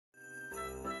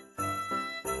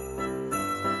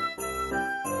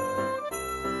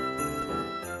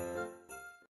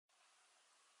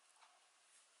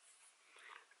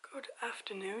Good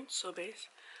afternoon, subbies,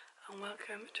 and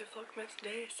welcome to Vlogmas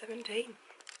Day 17.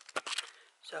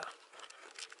 So,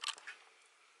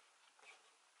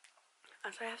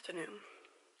 I say afternoon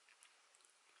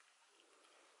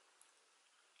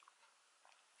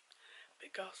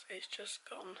because it's just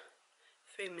gone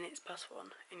 3 minutes past 1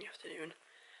 in the afternoon,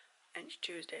 and it's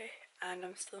Tuesday, and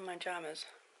I'm still in my pyjamas.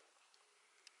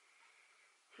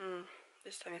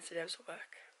 This time yesterday I was at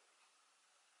work.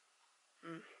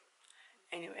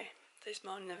 Anyway, this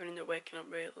morning I ended up waking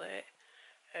up really late.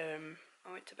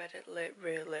 I went to bed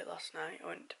really late last night. I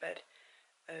went to bed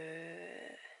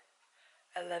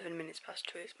 11 minutes past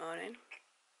 2 this morning.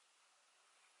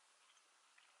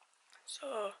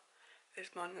 So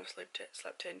this morning I've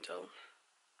slept in till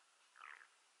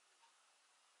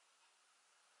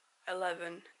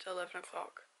 11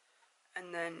 o'clock,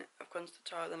 and then I've gone to the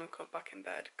toilet, then I've come back in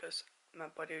bed because my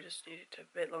body just needed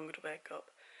a bit longer to wake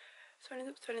up. So I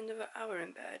ended up spending another hour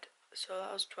in bed, so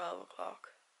that was 12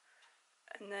 o'clock.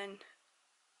 And then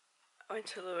I went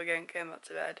to the loo again, came back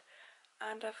to bed,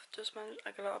 and I've just managed,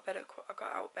 I got out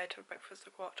of bed for breakfast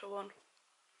at 1:15,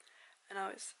 and now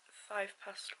it's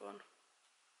 1:05.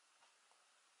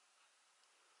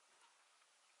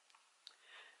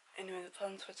 Anyway, the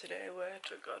plans for today were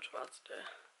to go to Asda.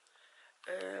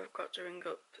 I've got to ring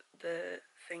up the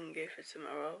thingy for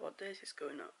tomorrow. What day is this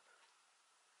going up?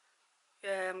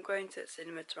 Yeah, I'm going to the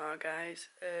cinema tomorrow, guys.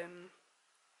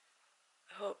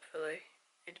 Hopefully.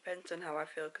 It depends on how I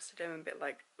feel, because today I'm a bit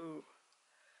like,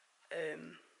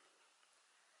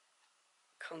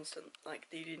 constant, like,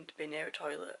 needing to be near a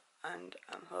toilet, and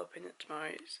I'm hoping that tomorrow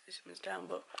it simers down,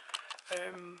 but,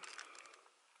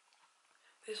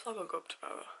 this vlog will go up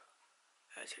tomorrow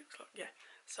at 6 o'clock, yeah.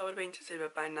 So I would have been to cinema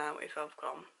by now if I've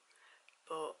gone,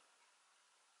 but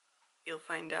you'll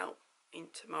find out in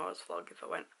tomorrow's vlog if I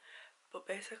went. But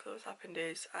basically what's happened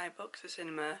is I booked the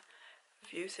cinema,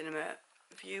 View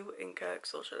in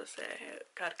Girlslovehauls, should I say,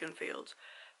 at Cardigan Fields,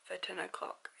 for 10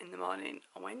 o'clock in the morning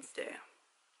on Wednesday.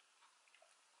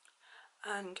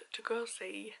 And to go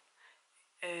see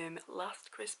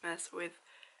Last Christmas with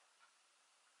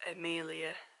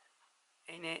Amelia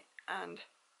in it, and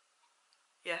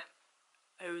yeah,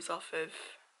 who's off of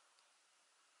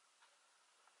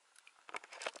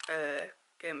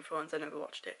Game of Thrones. I never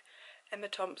watched it. Emma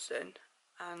Thompson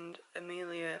and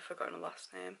Amelia, I've forgotten her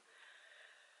last name.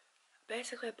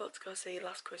 Basically I booked to go see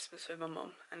Last Christmas with my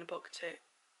mum, and I booked it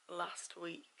last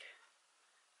week.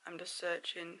 I'm just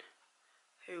searching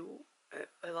who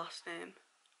her last name.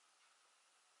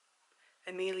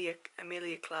 Amelia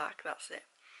Clark, that's it.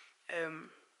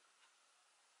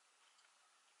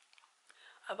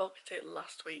 I booked it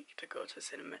last week to go to the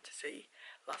cinema to see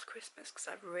Last Christmas because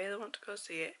I really want to go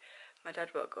see it. My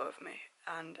dad won't go with me,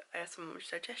 and I asked my mum, she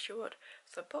said yes you would.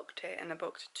 So I booked it, and I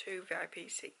booked 2 VIP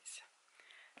seats.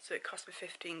 So it cost me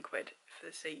 15 quid for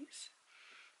the seats.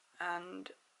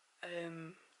 And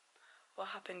what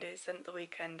happened is then at the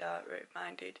weekend I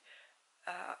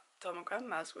told my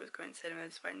grandma we was going to cinema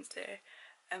this Wednesday,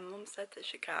 and mum said that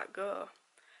she can't go,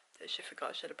 that she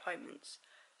forgot she had appointments.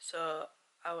 So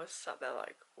I was sat there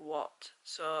like, what?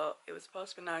 So it was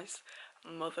supposed to be nice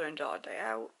mother and daughter day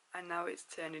out, and now it's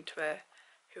turned into a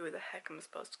who the heck am I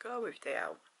supposed to go with day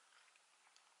out.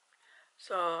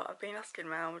 So I've been asking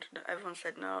around, everyone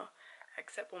said no,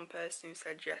 except one person who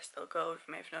said yes, they'll go with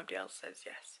me if nobody else says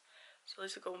yes. So at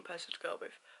least I've got one person to go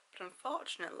with. But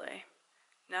unfortunately,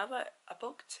 now that I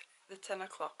booked the 10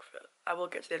 o'clock, I will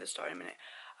get to the other story in a minute.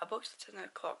 I booked the 10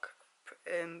 o'clock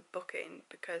booking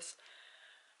because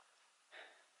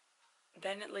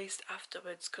then at least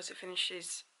afterwards, because it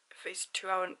finishes, if it's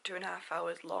 2.5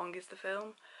 hours long is the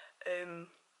film,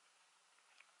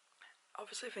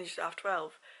 obviously it finishes at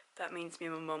 12. That means me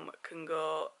and my mum can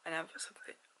go and have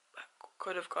something,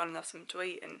 could have gone and have something to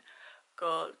eat and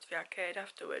go to the arcade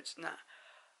afterwards.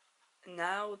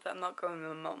 Now that I'm not going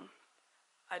with my mum,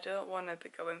 I don't want to be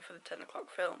going for the 10 o'clock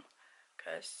film,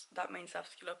 because that means I have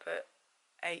to get up at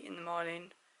 8 in the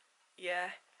morning.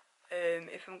 Yeah,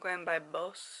 if I'm going by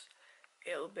bus,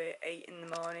 it'll be 8 in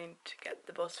the morning to get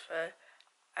the bus for,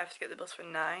 I have to get the bus for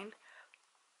 9,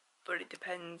 but it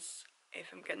depends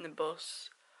if I'm getting the bus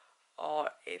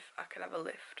or if I can have a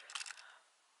lift.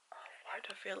 Oh, why do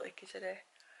I feel icky today?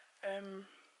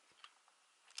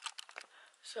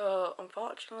 So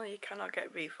unfortunately you cannot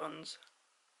get refunds.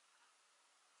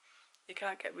 You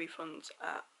can't get refunds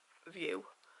at View,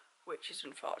 which is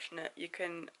unfortunate. You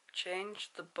can change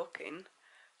the booking,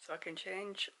 so I can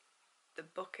change the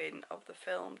booking of the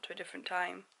film to a different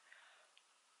time.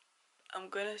 I'm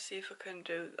gonna see if I can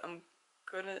do, I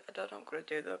don't know what I'm gonna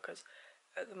do though, because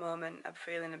at the moment I'm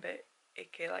feeling a bit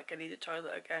icky, like I need a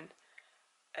toilet again.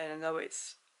 And I know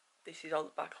this is all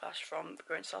the backlash from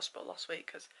going to hospital last week,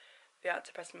 because they had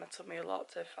to press my tummy a lot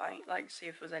to find, like, see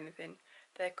if there was anything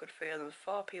they could feel. There was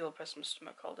 4 people pressing my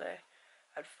stomach all day.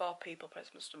 I had 4 people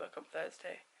pressing my stomach on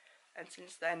Thursday, and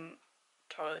since then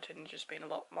toileting has just been a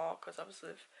lot more, because obviously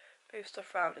they've moved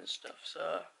stuff around and stuff.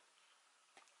 So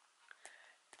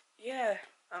yeah,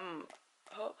 I'm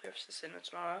hopefully off to the cinema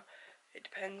tomorrow. It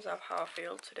depends on how I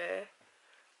feel today.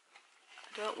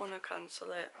 I don't want to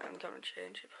cancel it, I don't want to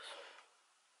change it.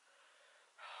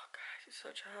 Oh guys, it's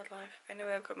such a hard life.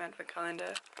 Anyway, I've got my advent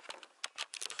calendar.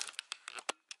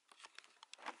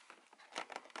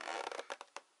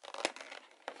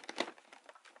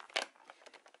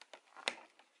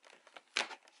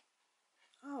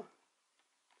 Oh,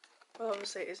 well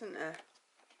obviously it isn't a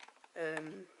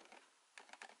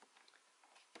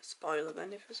spoiler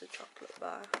then if it's a chocolate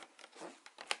bar.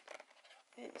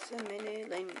 It's a mini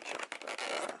Lindt chocolate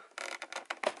bar.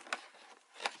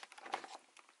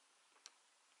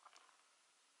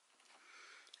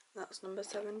 That's number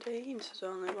 17, so there's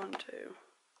only 1, 2,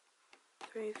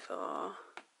 3, 4,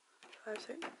 5,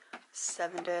 6,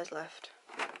 7 days left.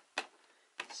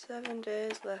 7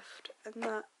 days left, and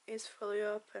that is fully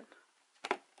open.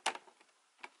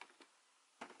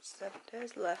 7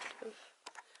 days left of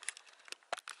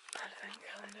advent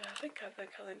calendar. I think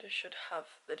advent calendar should have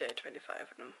the day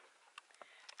 25 in them.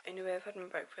 Anyway, I've had my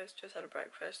breakfast, just had a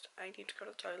breakfast. I need to go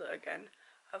to the toilet again.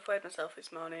 I've weighed myself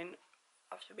this morning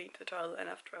after being to the toilet and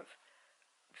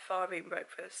before I've eaten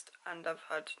breakfast, and I've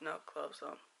had no clothes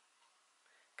on.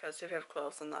 Because if you have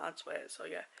clothes on, that adds weight, so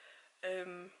yeah.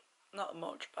 Not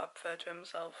much, but I prefer to weigh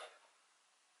myself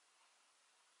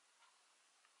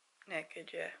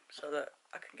naked, yeah, so that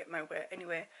I can get my weight.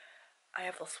 Anyway, I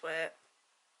have lost weight.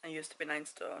 I used to be 9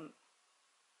 stone.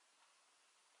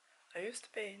 I used to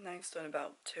be 9 stone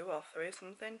about 2 or 3 or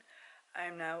something. I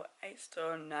am now 8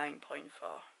 stone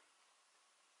 9.4.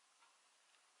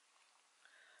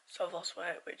 So I've lost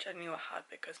weight, which I knew I had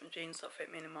because my jeans don't fit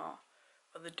me anymore.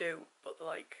 Well, they do, but they're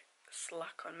like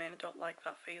slack on me and I don't like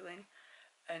that feeling.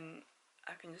 And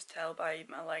I can just tell by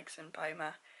my legs and by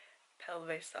my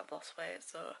pelvis that I've lost weight,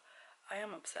 so I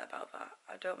am upset about that.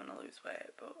 I don't want to lose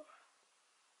weight, but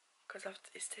because I've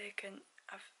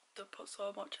put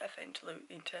so much effort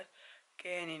into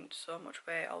gaining so much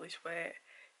weight, all this weight.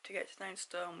 To get to 9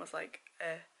 stone was like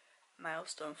a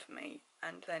milestone for me,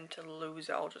 and then to lose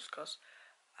it all just because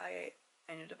I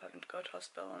ended up having to go to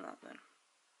hospital and that then.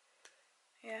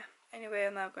 Yeah, anyway,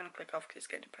 I'm now going to click off because it's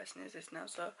getting depressing as this now,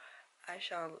 so I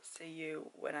shall see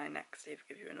you when I next give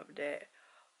you an update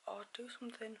or do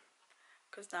something,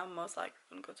 because now I'm most likely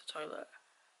going to go to the toilet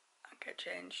and get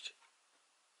changed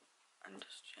and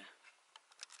just, yeah.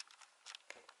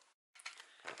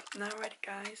 Now ready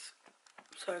guys,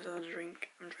 so I don't drink,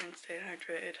 I'm trying to stay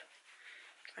hydrated,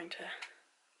 trying to,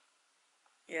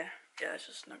 yeah, it's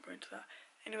just not going to that.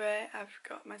 Anyway, I've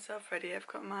got myself ready, I've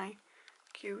got my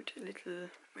cute little,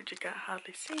 which you can't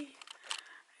hardly see.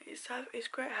 It's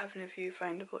great having a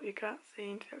viewfinder, but you can't see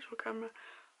into the actual camera.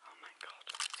 Oh my god,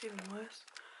 it's even worse.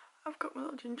 I've got my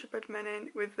little gingerbread men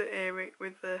in with the earring,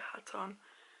 with the hat on,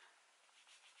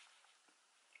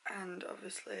 and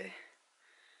obviously,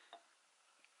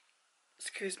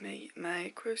 excuse me,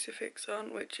 my crucifix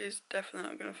on, which is definitely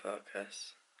not going to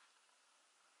focus.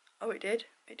 Oh, it did,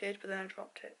 but then I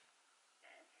dropped it.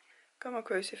 Got my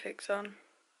crucifix on.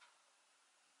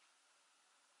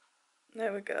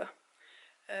 There we go.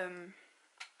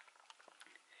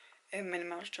 In Minnie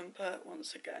Mouse jumper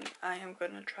once again. I am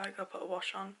going to try to put a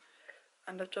wash on,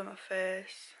 and I've done my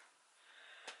face.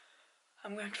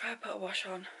 I'm going to try to put a wash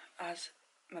on as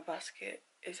my basket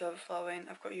is overflowing.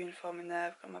 I've got uniform in there,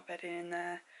 I've got my bedding in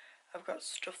there, I've got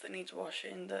stuff that needs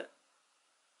washing that,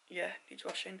 yeah, needs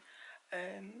washing.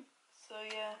 So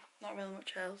yeah, not really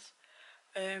much else.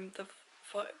 The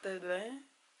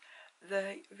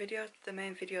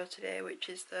main video today, which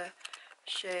is the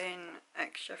Shane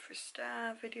X Jeffree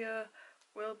Star video,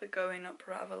 will be going up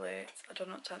rather late. I don't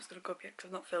know what time it's going to go up yet because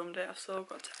I've not filmed it. I've still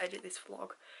got to edit this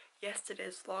vlog,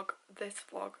 yesterday's vlog, this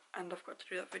vlog, and I've got to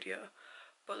do that video.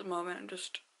 But at the moment I'm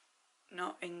just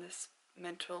not in this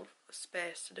mental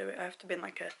space to do it. I have to be in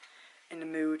in the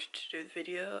mood to do the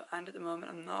video, and at the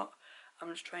moment I'm not. I'm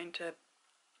just trying to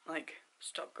like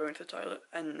stop going to the toilet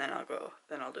and then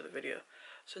I'll do the video.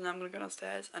 So now I'm going to go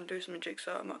downstairs and do some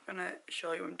jigsaw. I'm not going to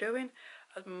show you what I'm doing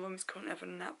as my mum is currently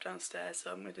having a nap downstairs,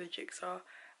 so I'm going to do the jigsaw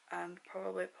and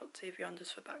probably put TV on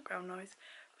just for background noise.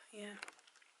 But yeah,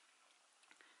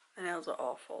 my nails are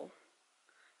awful.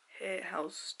 Hate how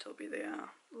stubby they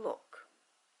are. Look.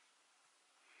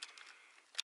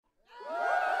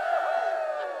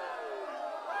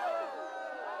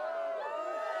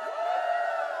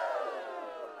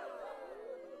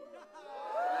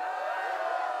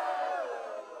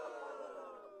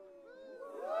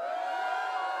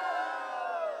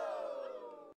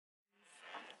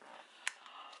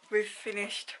 we've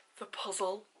finished the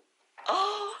puzzle.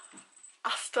 Oh,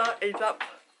 I started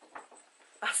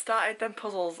them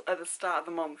puzzles at the start of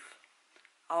the month.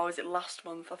 Or was it last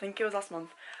month? I think it was last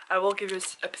month. I will give you a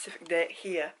specific date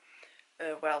here.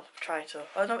 Well, try to.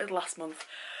 I don't know, it was last month.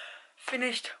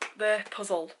 Finished the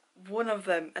puzzle, one of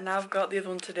them, and now I've got the other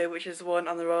one to do, which is the one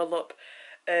on the roll up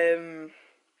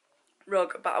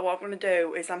rug. But what I'm going to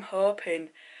do is I'm hoping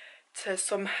to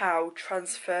somehow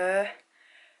transfer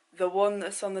the one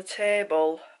that's on the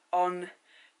table on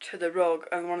to the rug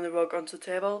and one on the rug onto the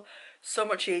table. So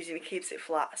much easier and it keeps it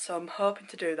flat, so I'm hoping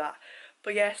to do that.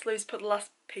 But yes, Lou's put the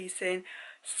last piece in.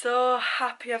 So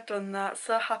happy I've done that,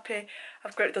 so happy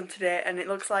I've got it done today, and it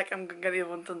looks like I'm going to get the other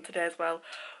one done today as well.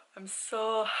 I'm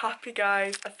so happy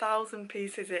guys, 1,000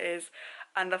 pieces it is,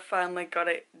 and I finally got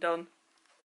it done.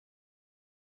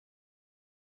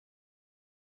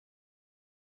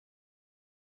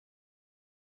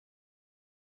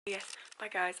 Yes, bye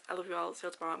guys, I love you all. See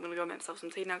you tomorrow. I'm going to go make myself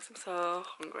some tea now because I'm so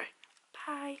hungry.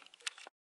 Bye.